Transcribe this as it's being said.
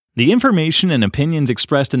The information and opinions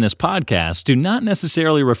expressed in this podcast do not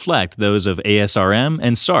necessarily reflect those of ASRM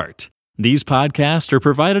and SART. These podcasts are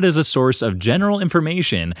provided as a source of general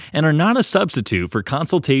information and are not a substitute for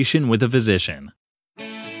consultation with a physician.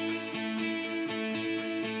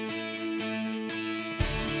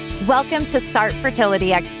 Welcome to SART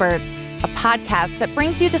Fertility Experts, a podcast that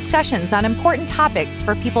brings you discussions on important topics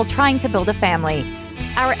for people trying to build a family.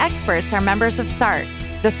 Our experts are members of SART,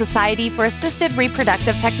 the Society for Assisted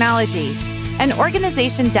Reproductive Technology, an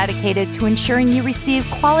organization dedicated to ensuring you receive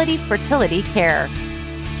quality fertility care.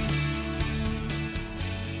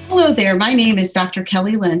 Hello there, my name is Dr.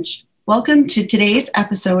 Kelly Lynch. Welcome to today's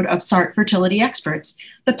episode of SART Fertility Experts,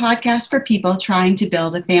 the podcast for people trying to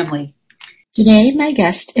build a family. Today, my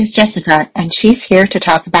guest is Jessica, and she's here to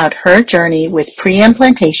talk about her journey with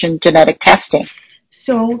pre-implantation genetic testing.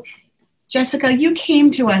 So, Jessica, you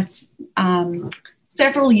came to us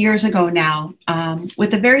several years ago now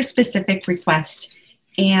with a very specific request.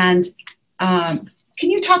 And can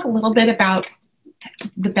you talk a little bit about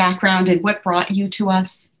the background and what brought you to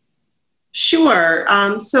us? Sure.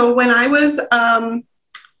 So when I was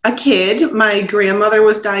a kid, my grandmother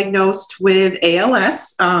was diagnosed with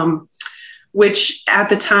ALS, which at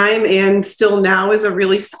the time and still now is a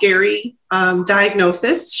really scary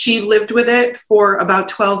diagnosis. She lived with it for about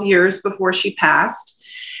 12 years before she passed.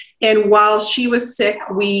 And while she was sick,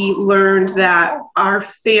 we learned that our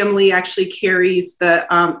family actually carries the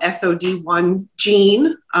SOD1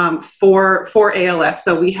 gene for ALS.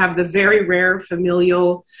 So we have the very rare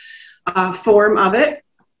familial form of it.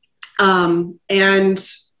 And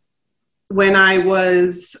when I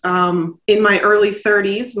was in my early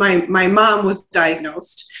 30s, my mom was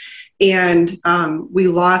diagnosed, and we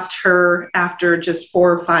lost her after just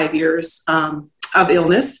 4 or 5 years of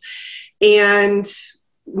illness. And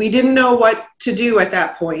we didn't know what to do at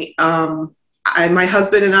that point. My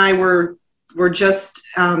husband and I were just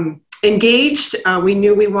engaged. We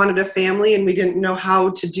knew we wanted a family, and we didn't know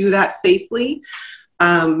how to do that safely.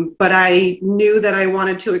 But I knew that I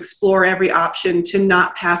wanted to explore every option to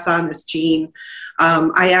not pass on this gene.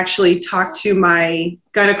 I actually talked to my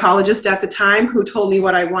gynecologist at the time, who told me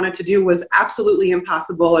what I wanted to do was absolutely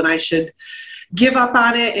impossible and I should give up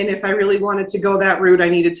on it. And if I really wanted to go that route, I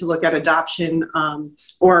needed to look at adoption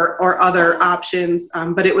or other options.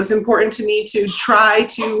 But it was important to me to try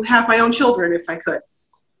to have my own children if I could.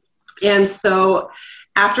 And so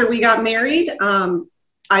after we got married,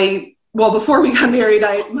 before we got married,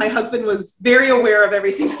 my husband was very aware of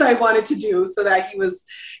everything that I wanted to do, so that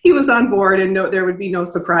he was on board and there would be no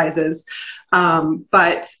surprises.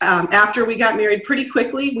 But after we got married, pretty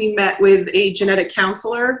quickly, we met with a genetic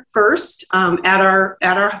counselor first at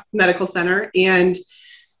our medical center, and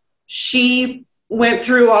she went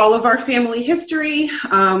through all of our family history.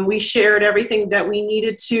 We shared everything that we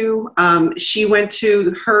needed to. She went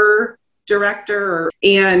to her director,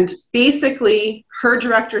 and basically her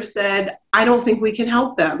director said, "I don't think we can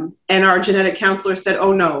help them." And our genetic counselor said,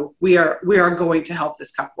 "Oh no, we are going to help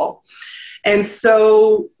this couple." And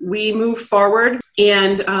so we moved forward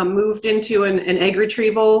and moved into an egg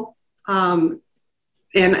retrieval and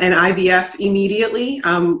IVF immediately.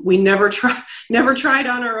 We never tried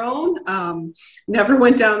on our own, never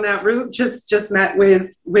went down that route, just met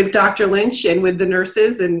with Dr. Lynch and with the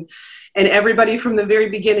nurses, and everybody from the very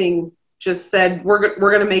beginning just said, we're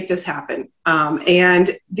going to make this happen.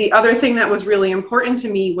 And the other thing that was really important to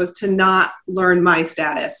me was to not learn my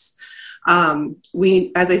status.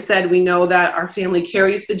 As I said, we know that our family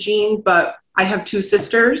carries the gene, but I have 2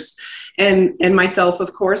 sisters and myself,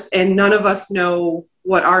 of course, and none of us know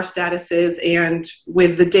what our status is. And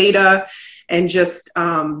with the data and just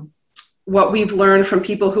what we've learned from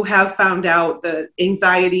people who have found out, the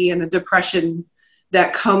anxiety and the depression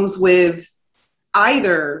that comes with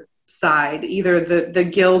either side, either the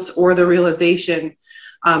guilt or the realization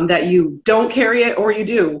that you don't carry it or you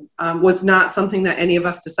do, was not something that any of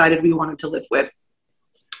us decided we wanted to live with.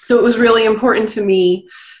 So it was really important to me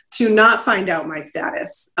to not find out my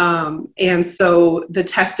status. And so the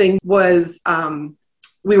testing was,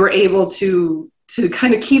 we were able to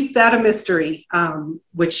kind of keep that a mystery,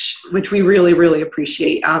 which we really, really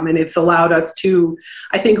appreciate. And it's allowed us to,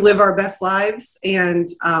 I think, live our best lives. And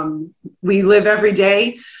we live every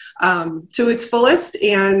day to its fullest,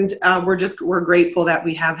 and we're grateful that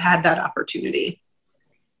we have had that opportunity.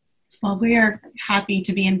 Well, we are happy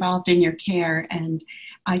to be involved in your care, and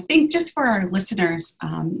I think just for our listeners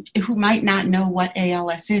who might not know what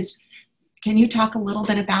ALS is, can you talk a little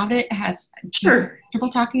bit about it? Sure. People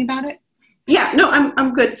talking about it? Yeah, no,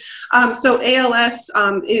 I'm good. So ALS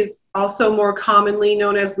is also more commonly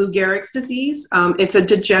known as Lou Gehrig's disease. It's a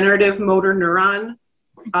degenerative motor neuron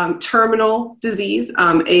terminal disease.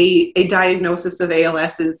 A diagnosis of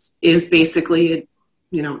ALS is basically,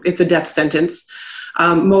 it's a death sentence.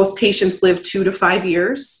 Most patients live 2 to 5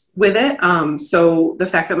 years with it. So the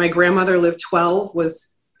fact that my grandmother lived 12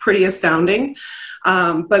 was pretty astounding.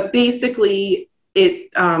 But basically, it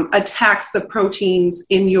attacks the proteins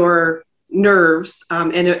in your nerves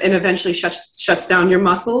and eventually shuts down your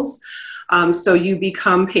muscles. So you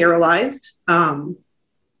become paralyzed.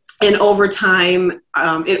 And over time,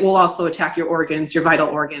 it will also attack your organs, your vital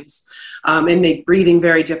organs, and make breathing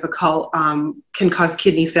very difficult, can cause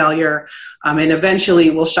kidney failure, and eventually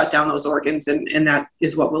will shut down those organs. And that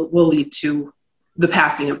is what will lead to the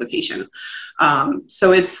passing of the patient.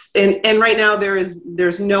 So and right now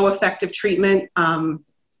there's no effective treatment.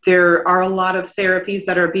 There are a lot of therapies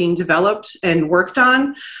that are being developed and worked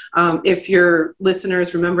on. If your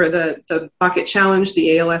listeners remember the Bucket Challenge,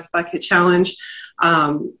 the ALS Bucket Challenge,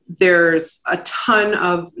 there's a ton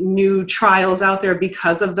of new trials out there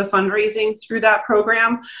because of the fundraising through that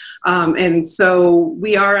program. And so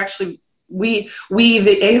we are actually, we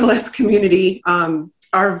the ALS community,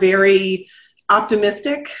 are very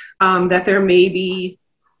optimistic that there may be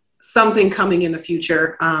something coming in the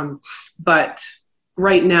future. But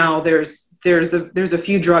right now there's a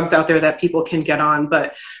few drugs out there that people can get on,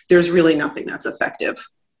 but there's really nothing that's effective.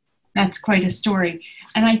 That's quite a story.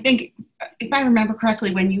 And I think, if I remember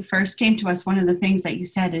correctly, when you first came to us, one of the things that you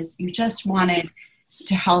said is you just wanted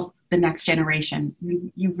to help the next generation.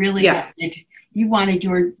 You really wanted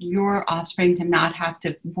your offspring to not have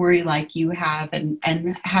to worry like you have and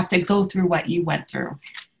have to go through what you went through.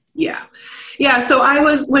 Yeah. So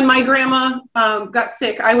when my grandma got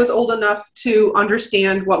sick, I was old enough to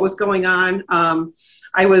understand what was going on.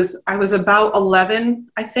 I was about 11,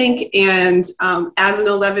 I think. And as an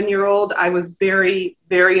 11-year-old, I was very,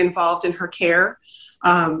 very involved in her care.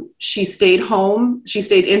 She stayed home. She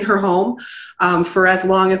stayed in her home for as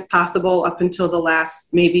long as possible, up until the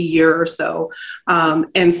last maybe year or so.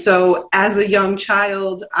 And so as a young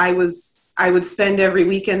child, I would spend every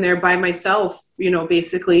weekend there by myself,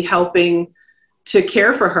 basically helping to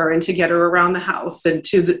care for her and to get her around the house and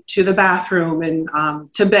to the bathroom and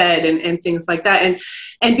to bed and things like that.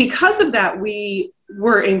 And because of that, we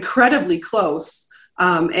were incredibly close.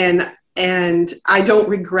 And I don't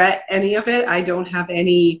regret any of it. I don't have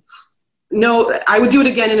I would do it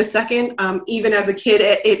again in a second. Even as a kid,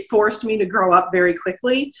 it forced me to grow up very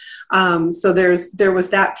quickly. So there was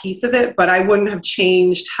that piece of it, but I wouldn't have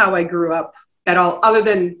changed how I grew up at all, other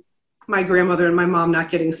than my grandmother and my mom not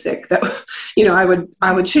getting sick. That,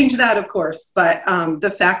 I would change that, of course. But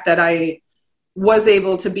the fact that I was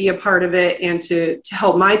able to be a part of it and to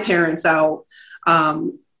help my parents out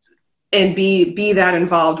and be that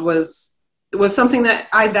involved was something that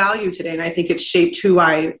I value today. And I think it's shaped who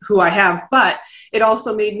I have, but it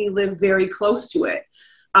also made me live very close to it.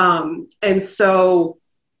 And so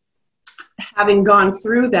having gone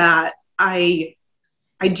through that, I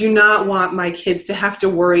do not want my kids to have to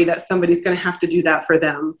worry that somebody's going to have to do that for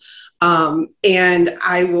them. And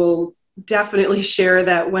I will definitely share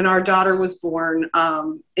that when our daughter was born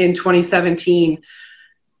in 2017,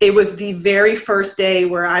 it was the very first day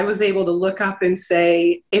where I was able to look up and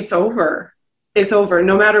say, it's over. It's over.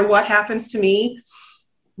 No matter what happens to me,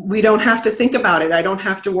 we don't have to think about it. I don't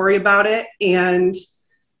have to worry about it. And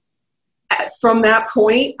from that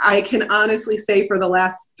point, I can honestly say for the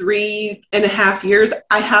last 3.5 years,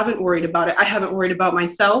 I haven't worried about it. I haven't worried about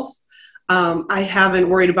myself. I haven't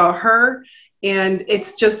worried about her. And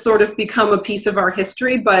it's just sort of become a piece of our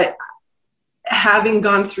history. But having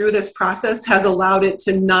gone through this process has allowed it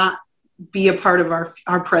to not be a part of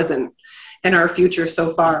our present and our future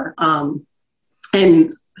so far.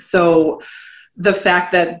 And so the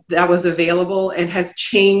fact that was available and has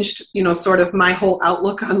changed, sort of my whole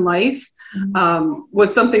outlook on life,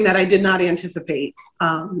 was something that I did not anticipate.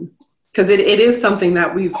 Because it is something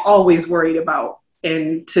that we've always worried about.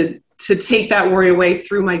 And to take that worry away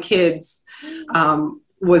through my kids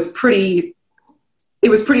was pretty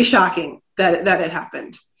shocking that it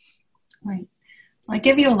happened. Right. Well, I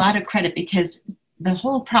give you a lot of credit because the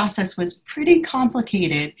whole process was pretty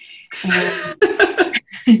complicated.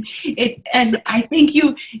 And I think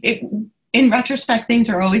in retrospect, things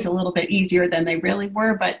are always a little bit easier than they really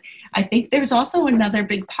were. But I think there's also another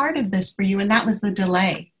big part of this for you, and that was the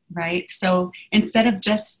delay, right? So instead of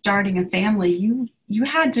just starting a family, you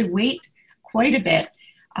had to wait quite a bit,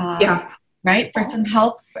 right, for some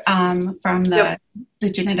help from the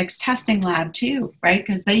genetics testing lab too, right?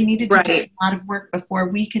 Because they needed to do a lot of work before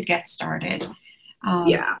we could get started.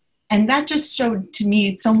 And that just showed to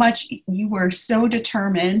me so much. You were so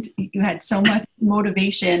determined. You had so much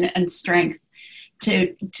motivation and strength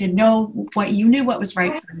to know what you knew what was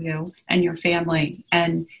right for you and your family.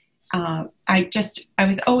 And I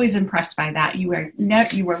was always impressed by that. You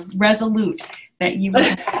were resolute that you would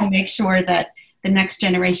have to make sure that the next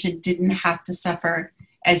generation didn't have to suffer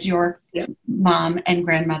as your mom and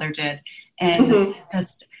grandmother did. And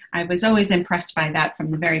I was always impressed by that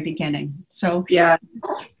from the very beginning. So yeah,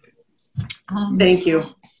 thank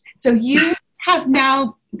you. So you have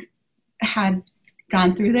now had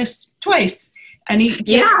gone through this twice. And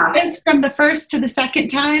this from the first to the second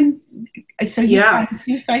time. So you had a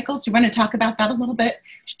few cycles. You want to talk about that a little bit?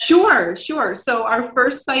 Sure. So our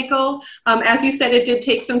first cycle, as you said, it did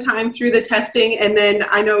take some time through the testing. And then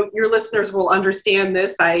I know your listeners will understand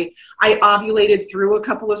this. I ovulated through a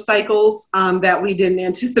couple of cycles that we didn't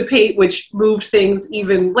anticipate, which moved things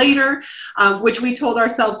even later, which we told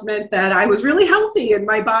ourselves meant that I was really healthy and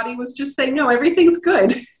my body was just saying, no, everything's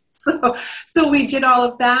good. So we did all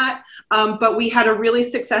of that, but we had a really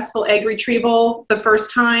successful egg retrieval the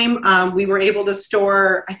first time. We were able to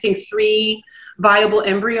store, I think, 3 viable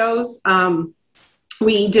embryos.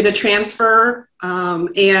 We did a transfer,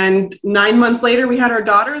 and 9 months later, we had our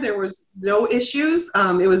daughter. There was no issues.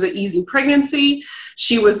 It was an easy pregnancy.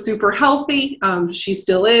 She was super healthy. She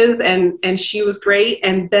still is, and she was great.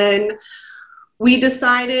 And then we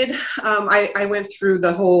decided, I went through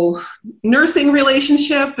the whole nursing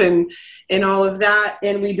relationship and all of that,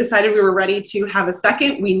 and we decided we were ready to have a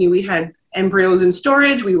second. We knew we had embryos in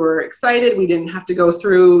storage. We were excited. We didn't have to go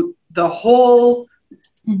through the whole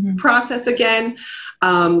process again.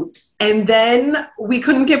 And then we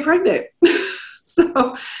couldn't get pregnant.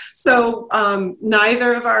 So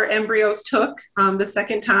neither of our embryos took the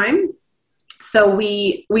second time. So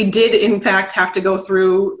we did, in fact, have to go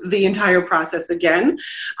through the entire process again.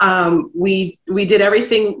 We did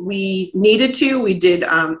everything we needed to. We did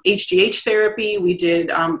HGH therapy. We did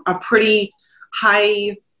a pretty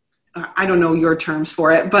high, I don't know your terms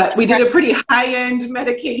for it, but we did a pretty high-end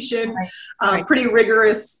medication, pretty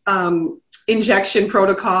rigorous injection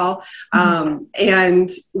protocol.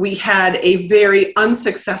 And we had a very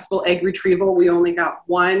unsuccessful egg retrieval. We only got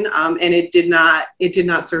one, and it did not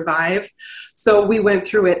survive. So we went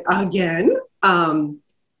through it again, and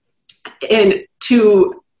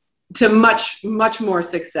to much more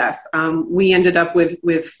success. We ended up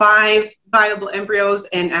with 5 viable embryos,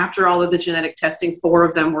 and after all of the genetic testing, 4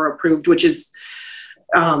 of them were approved, which is,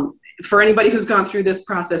 for anybody who's gone through this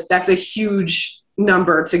process, that's a huge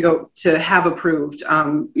number to have approved.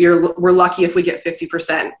 We're lucky if we get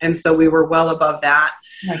 50%, and so we were well above that.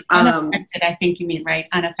 Right. Unaffected, I think you mean, right?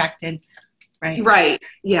 Unaffected. Right.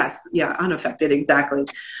 Yes. Yeah. Unaffected. Exactly.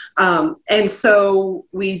 And so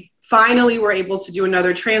we finally were able to do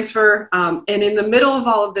another transfer. And in the middle of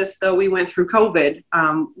all of this, though, we went through COVID,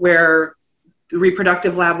 where the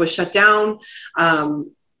reproductive lab was shut down.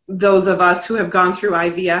 Those of us who have gone through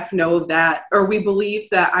IVF know that, or we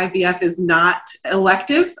believe that IVF is not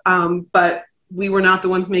elective, but we were not the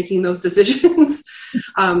ones making those decisions.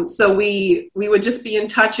 So we would just be in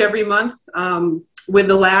touch every month with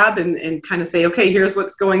the lab and kind of say, okay, here's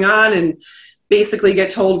what's going on, and basically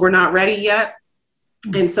get told we're not ready yet.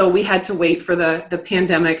 And so we had to wait for the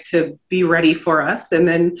pandemic to be ready for us. And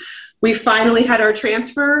then we finally had our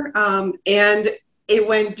transfer, and it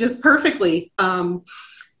went just perfectly.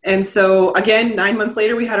 And so again, 9 months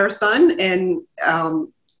later, we had our son, and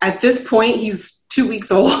at this point, he's 2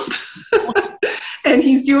 weeks old. And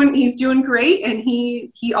he's doing great, and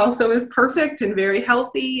he also is perfect and very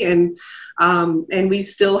healthy, and we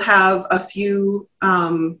still have a few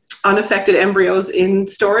unaffected embryos in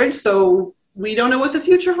storage, so we don't know what the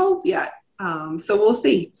future holds yet. So we'll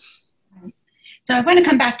see. So I want to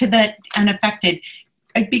come back to the unaffected,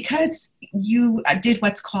 because you did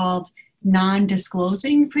what's called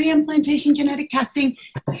non-disclosing pre-implantation genetic testing.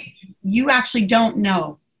 You actually don't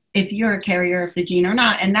know if you're a carrier of the gene or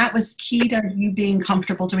not. And that was key to you being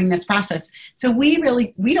comfortable doing this process. So we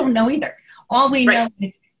don't know either. All we know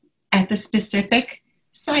is at the specific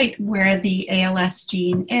site where the ALS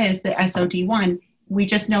gene is, the SOD1, we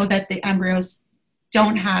just know that the embryos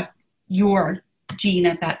don't have your gene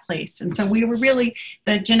at that place. And so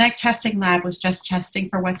the genetic testing lab was just testing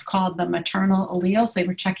for what's called the maternal alleles. They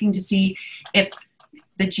were checking to see if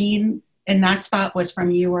the gene in that spot was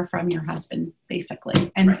from you or from your husband,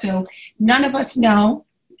 basically. And so none of us know.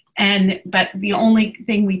 But the only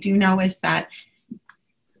thing we do know is that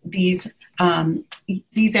these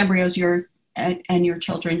embryos, and your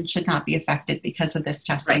children, should not be affected because of this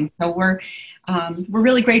testing. So we're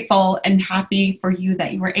really grateful and happy for you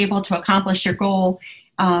that you were able to accomplish your goal,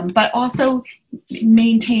 but also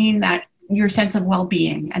maintain that your sense of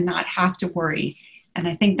well-being and not have to worry. And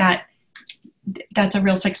I think that that's a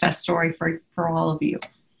real success story for all of you.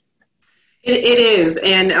 It is.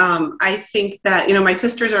 And I think that, my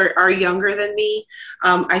sisters are younger than me.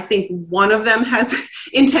 I think one of them has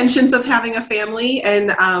intentions of having a family.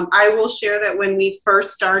 And I will share that when we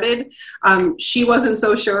first started, she wasn't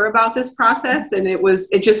so sure about this process. And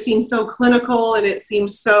it just seemed so clinical, and it seemed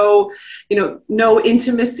so, no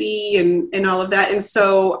intimacy and all of that. And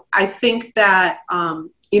so I think that,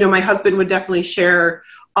 my husband would definitely share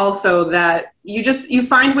also that you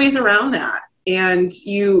find ways around that. And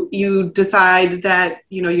you decide that,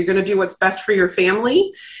 you're going to do what's best for your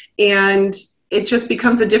family, and it just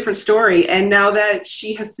becomes a different story. And now that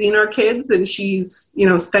she has seen our kids and she's,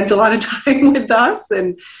 spent a lot of time with us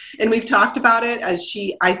and we've talked about it,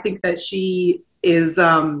 I think that she is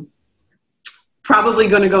probably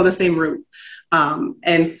going to go the same route.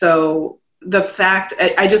 And so the fact,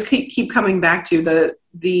 I just keep coming back to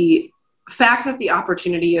the fact that the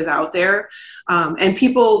opportunity is out there, and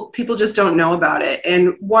people just don't know about it.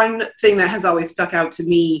 And one thing that has always stuck out to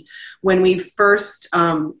me when we first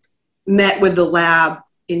met with the lab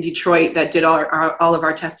in Detroit that did all of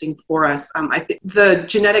our testing for us, I think the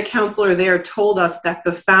genetic counselor there told us that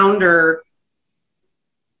the founder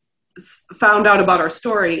found out about our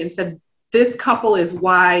story and said, "This couple is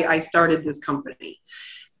why I started this company."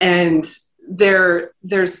 And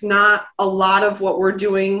there's not a lot of what we're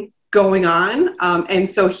doing going on. And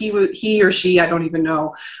so he or she, I don't even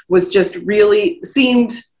know, was just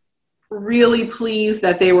seemed really pleased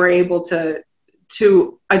that they were able to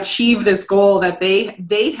achieve this goal that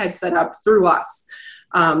they had set up through us.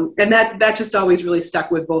 And that just always really stuck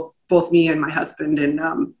with both me and my husband. And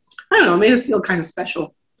I don't know, it made us feel kind of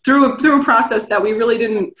special through a process that we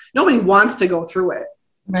really nobody wants to go through it.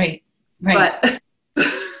 Right.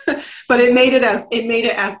 But it made it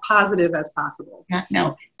as positive as possible. Yeah,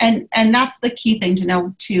 no. And that's the key thing to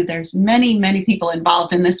know too. There's many, many people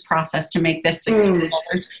involved in this process to make this successful.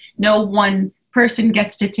 There's no one person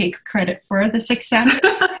gets to take credit for the success.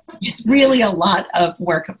 It's really a lot of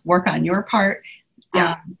work on your part.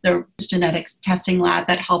 Yeah. The genetics testing lab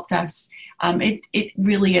that helped us. It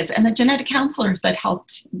really is. And the genetic counselors that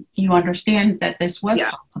helped you understand that this was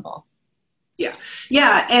possible.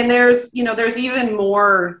 Yeah. And there's even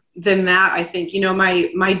more than that. I think,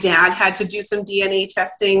 my dad had to do some DNA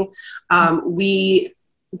testing. We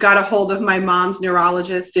got a hold of my mom's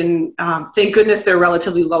neurologist, and thank goodness they're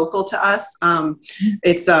relatively local to us.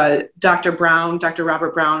 It's Dr.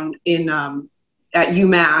 Robert Brown at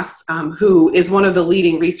UMass, who is one of the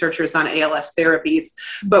leading researchers on ALS therapies.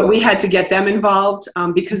 But we had to get them involved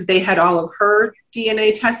because they had all of her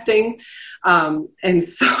DNA testing. And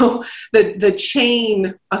so the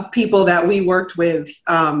chain of people that we worked with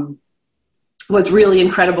was really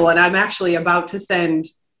incredible. And I'm actually about to send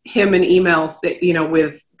him an email,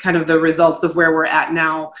 with kind of the results of where we're at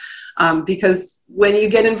now. Because when you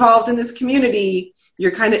get involved in this community,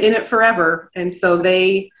 you're kind of in it forever. And so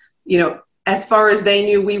they, as far as they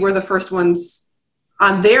knew, we were the first ones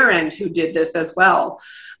on their end who did this as well.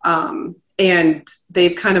 And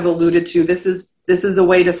they've kind of alluded to this is a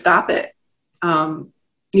way to stop it.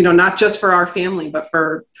 Not just for our family, but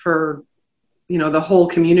for the whole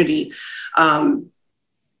community.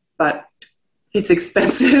 But it's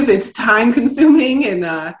expensive, it's time consuming,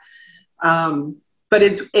 and but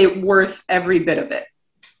it's worth every bit of it.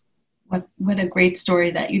 What a great story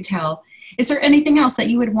that you tell. Is there anything else that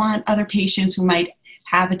you would want other patients who might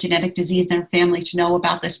have a genetic disease in their family to know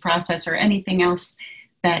about this process, or anything else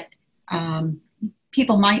that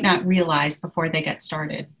people might not realize before they get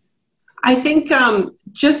started? I think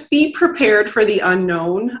just be prepared for the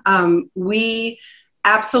unknown. We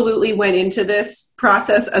absolutely went into this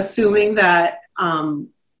process assuming that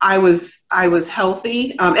I was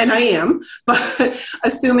healthy, and I am, but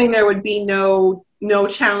assuming there would be no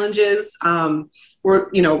challenges.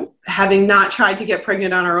 We're, having not tried to get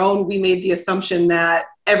pregnant on our own, we made the assumption that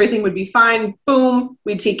everything would be fine. Boom,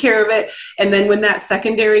 we'd take care of it. And then when that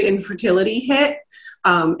secondary infertility hit,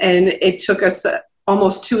 and it took us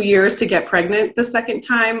almost 2 years to get pregnant the second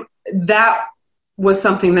time, that was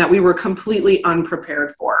something that we were completely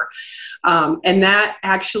unprepared for. And that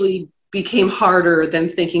actually became harder than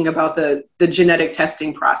thinking about the genetic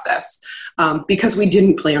testing process, because we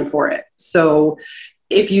didn't plan for it. So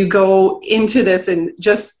if you go into this and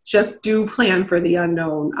just do plan for the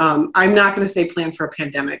unknown. I'm not going to say plan for a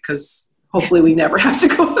pandemic, because hopefully we never have to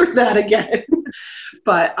go through that again.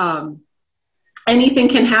 But anything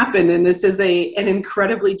can happen, and this is an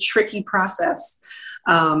incredibly tricky process.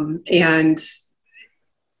 And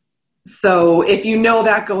so if you know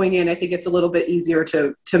that going in, I think it's a little bit easier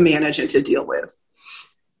to manage and to deal with.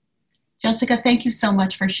 Jessica, thank you so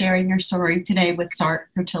much for sharing your story today with SART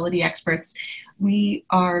Fertility Experts. We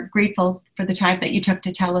are grateful for the time that you took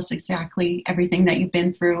to tell us exactly everything that you've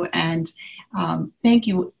been through, and thank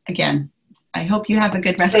you again. I hope you have a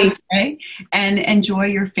good rest of the day and enjoy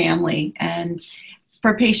your family. And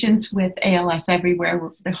for patients with ALS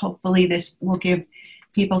everywhere, hopefully this will give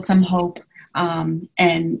people some hope and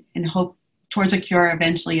hope towards a cure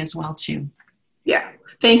eventually as well too. Yeah.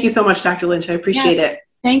 Thank you so much, Dr. Lynch. I appreciate it.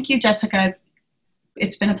 Thank you, Jessica.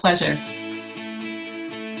 It's been a pleasure.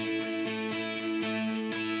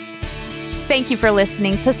 Thank you for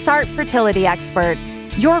listening to SART Fertility Experts,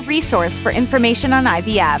 your resource for information on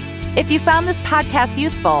IVF. If you found this podcast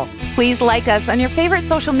useful, please like us on your favorite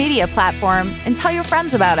social media platform and tell your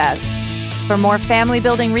friends about us. For more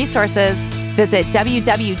family-building resources, visit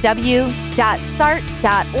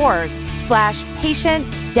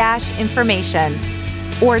www.sart.org/patient-information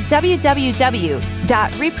or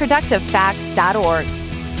www.reproductivefacts.org.